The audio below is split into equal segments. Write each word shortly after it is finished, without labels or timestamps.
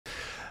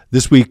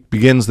This week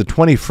begins the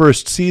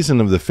 21st season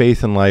of the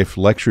Faith and Life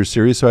lecture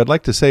series, so I'd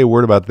like to say a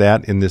word about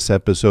that in this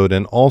episode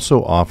and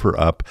also offer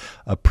up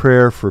a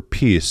prayer for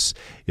peace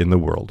in the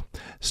world.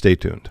 Stay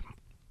tuned.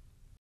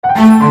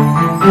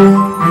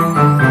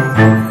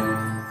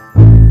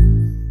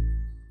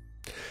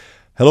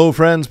 Hello,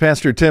 friends.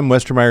 Pastor Tim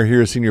Westermeyer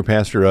here, Senior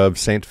Pastor of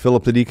St.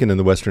 Philip the Deacon in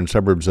the western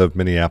suburbs of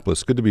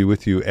Minneapolis. Good to be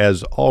with you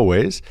as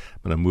always.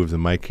 I'm going to move the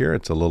mic here.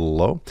 It's a little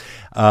low.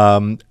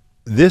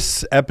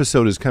 This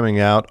episode is coming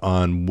out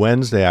on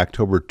Wednesday,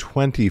 October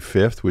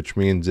 25th, which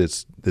means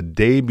it's the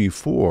day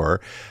before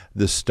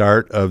the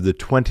start of the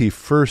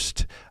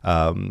 21st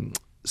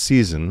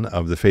season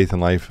of the Faith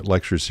and Life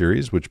lecture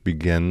series, which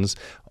begins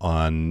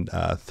on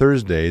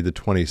Thursday, the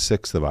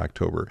 26th of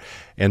October.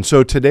 And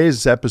so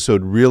today's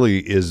episode really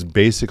is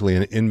basically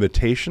an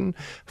invitation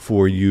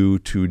for you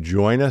to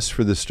join us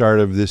for the start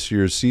of this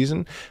year's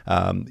season,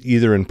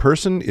 either in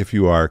person if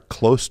you are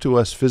close to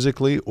us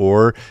physically,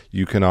 or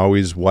you can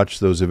always watch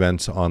those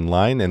events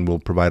online, and we'll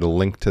provide a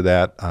link to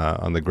that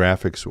on the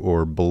graphics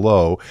or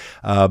below.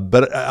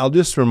 But I'll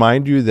just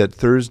remind you that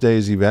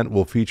Thursday's event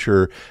will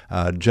feature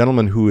a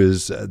gentleman who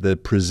is the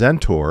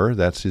presentor,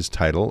 that's his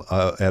title,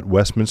 at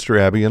Westminster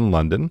Abbey in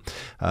London,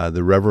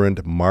 the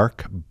Reverend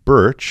Mark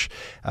Birch.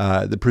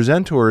 The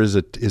presentor is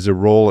a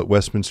role at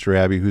Westminster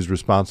Abbey who's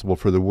responsible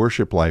for the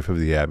worship life of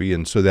the Abbey,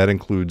 and so that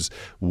includes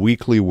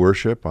weekly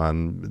worship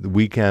on the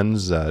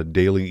weekends,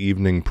 daily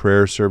evening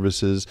prayer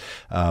services,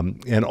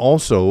 and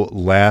also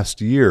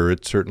last year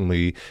it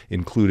certainly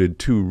included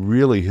two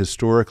really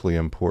historically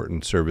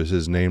important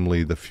services,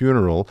 namely the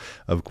funeral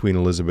of Queen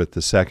Elizabeth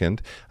II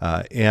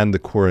and the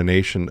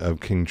coronation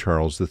of King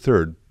Charles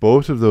III.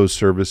 Both of those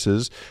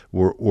services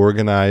were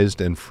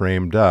organized and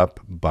framed up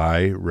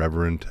by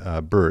Reverend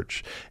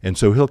Birch. And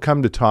so he'll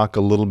come to talk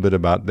a little bit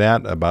about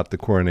that, about the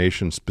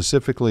coronation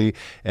specifically,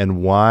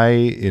 and why,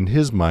 in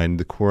his mind,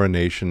 the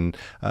coronation,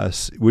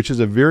 which is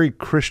a very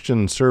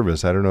Christian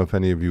service, I don't know if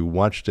any of you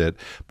watched it,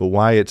 but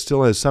why it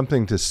still has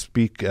something to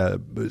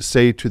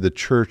say to the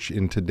church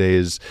in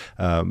today's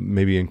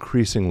maybe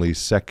increasingly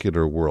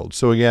secular world.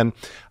 So again,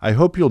 I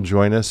hope you'll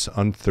join us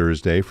on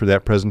Thursday for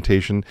that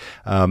presentation.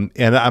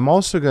 And I'm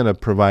also going to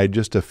provide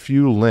just a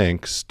few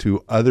links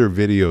to other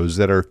videos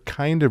that are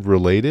kind of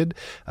related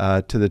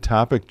to the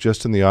topic,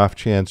 just in the off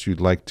chance you'd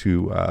like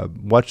to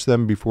watch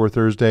them before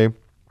Thursday.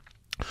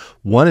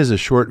 One is a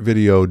short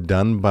video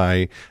done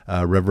by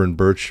Reverend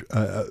Birch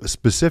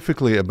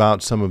specifically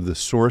about some of the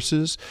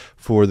sources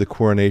for the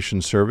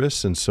coronation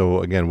service, and so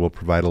again we'll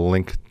provide a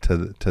link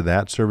to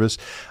that service.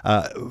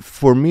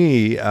 For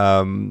me,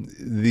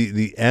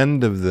 the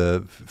end of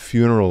the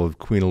funeral of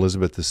Queen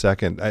Elizabeth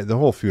II, the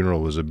whole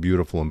funeral was a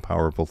beautiful and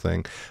powerful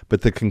thing,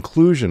 but the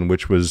conclusion,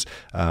 which was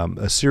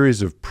a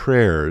series of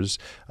prayers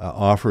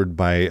offered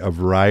by a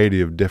variety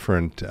of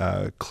different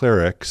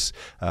clerics,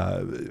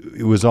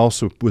 it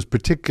was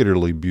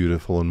particularly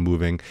beautiful and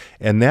moving.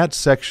 And that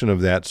section of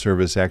that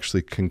service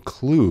actually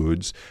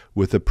concludes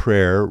with a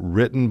prayer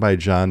written by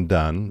John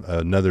Donne,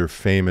 another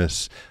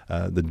famous,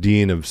 the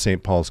dean of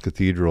St. Paul's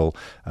Cathedral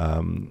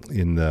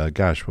in the,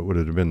 what would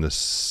it have been, the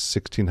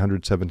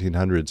 1600s,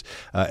 1700s.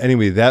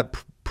 Anyway, that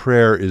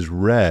prayer is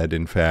read,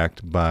 in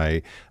fact,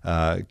 by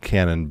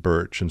Canon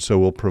Birch. And so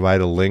we'll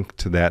provide a link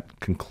to that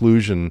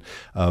conclusion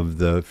of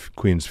the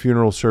Queen's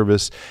funeral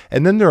service.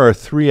 And then there are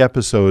 3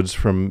 episodes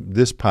from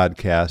this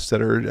podcast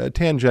that are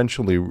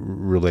tangentially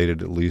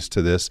related, at least,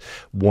 to this.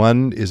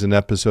 One is an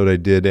episode I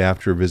did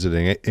after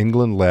visiting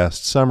England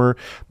last summer.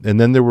 And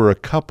then there were a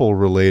couple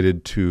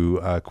related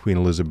to Queen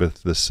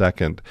Elizabeth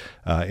II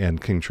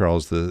and King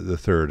Charles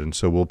III. And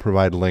so we'll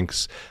provide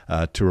links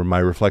to my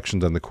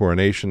reflections on the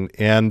coronation,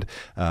 and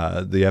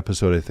the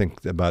episode, I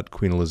think, about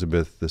Queen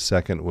Elizabeth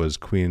II was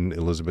Queen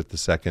Elizabeth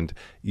II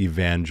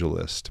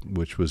Evangelist,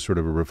 which was sort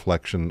of a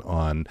reflection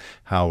on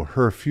how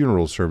her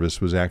funeral service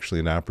was actually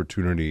an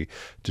opportunity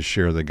to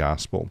share the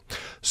gospel.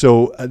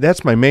 So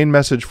that's my main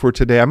message for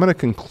today. I'm going to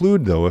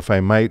conclude, though, if I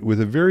might,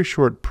 with a very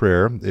short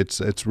prayer.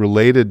 It's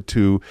related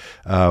to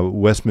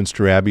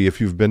Westminster Abbey. If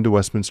you've been to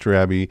Westminster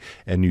Abbey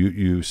and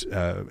you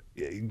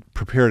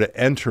prepare to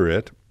enter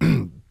it,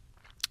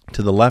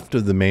 to the left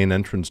of the main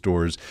entrance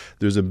doors,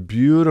 there's a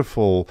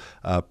beautiful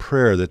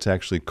prayer that's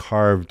actually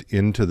carved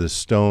into the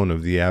stone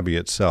of the Abbey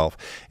itself.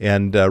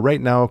 And right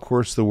now, of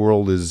course, the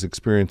world is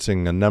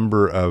experiencing a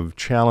number of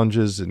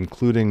challenges,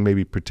 including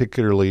maybe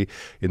particularly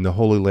in the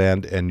Holy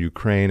Land and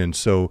Ukraine. And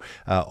so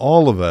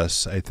all of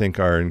us, I think,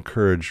 are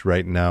encouraged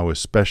right now,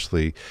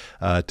 especially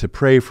to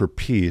pray for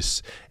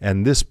peace.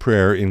 And this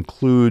prayer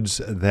includes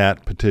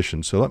that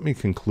petition. So let me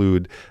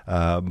conclude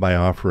by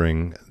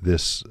offering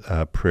this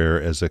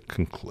prayer as a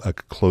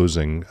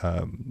closing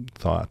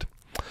thought.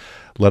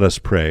 Let us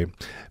pray.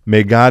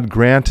 May God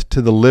grant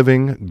to the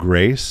living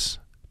grace,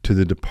 to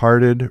the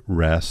departed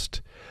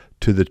rest,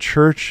 to the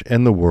church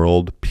and the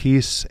world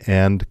peace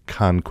and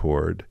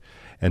concord,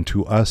 and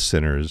to us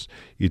sinners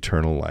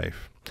eternal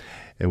life.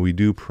 And we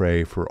do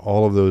pray for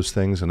all of those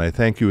things, and I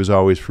thank you as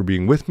always for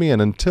being with me, and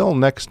until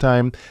next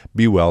time,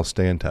 be well,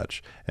 stay in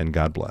touch, and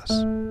God bless.